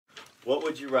What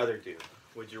would you rather do?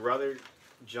 Would you rather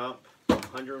jump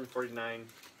 149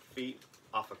 feet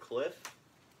off a cliff,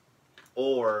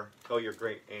 or tell your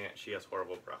great aunt she has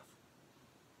horrible breath?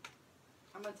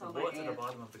 I'm gonna tell my What's at the aunt.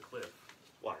 bottom of the cliff?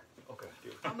 Water. Okay.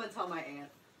 I'm gonna tell my aunt.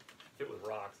 If it was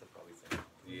rocks, I'd probably say.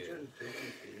 Yeah. 150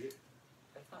 feet.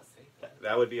 That's not safe.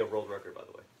 That would be a world record, by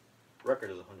the way.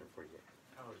 Record is 148.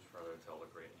 I would just rather tell a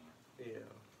great aunt. Yeah.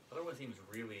 The other one seems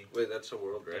really Wait, that's a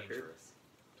world record? dangerous.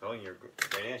 Telling your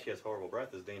great aunt she has horrible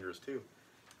breath is dangerous too.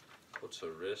 What's the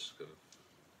risk of,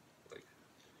 like,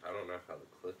 I don't know how to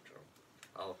cliff jump.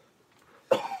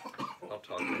 I'll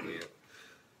talk to Aunt.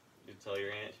 You tell your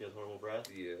aunt she has horrible breath?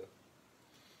 Yeah.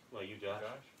 Well, you, Josh?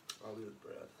 I'll do the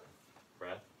breath.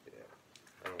 Breath? Yeah.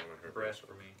 I don't want to hurt Breath myself.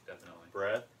 for me, definitely.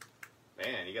 Breath?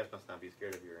 Man, you guys must not be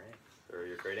scared of your aunts or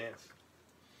your great aunts.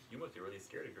 You must be really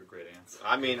scared of your great aunts.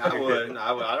 I mean, I wouldn't.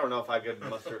 I don't know if I could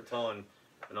muster telling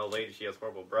an old lady she has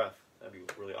horrible breath. That'd be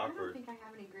really I don't awkward. think I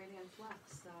have any great aunts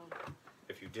left, so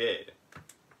If you did.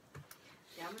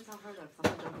 yeah, I'm gonna tell her that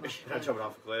 'cause I'm gonna You're not jumping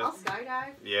off a cliff? I'll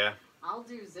skydive. Yeah. I'll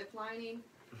do zip lining.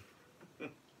 But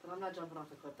I'm not jumping off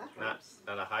a cliff. That Not hurts.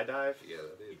 not a high dive? Yeah,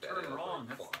 that'd be You bad. turn wrong,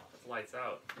 that's lights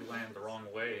out. You land the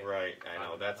wrong way. Right, I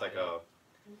know. That's like a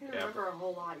You can Yeah, remember a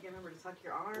whole lot. You can remember to tuck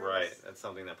your arms. right. That's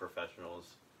something that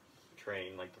professionals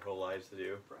train like their whole lives to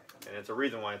do. Right. And it's a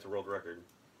reason why it's a world record.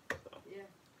 So Yeah,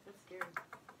 that's scary.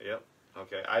 yep.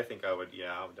 Okay. I think I would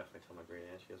definitely tell my great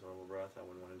aunt she has horrible breath. I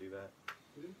wouldn't want to do that.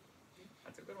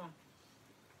 That's a good one.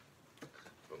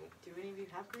 Cool. Do any of you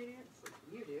have great aunts?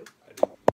 You do. I do.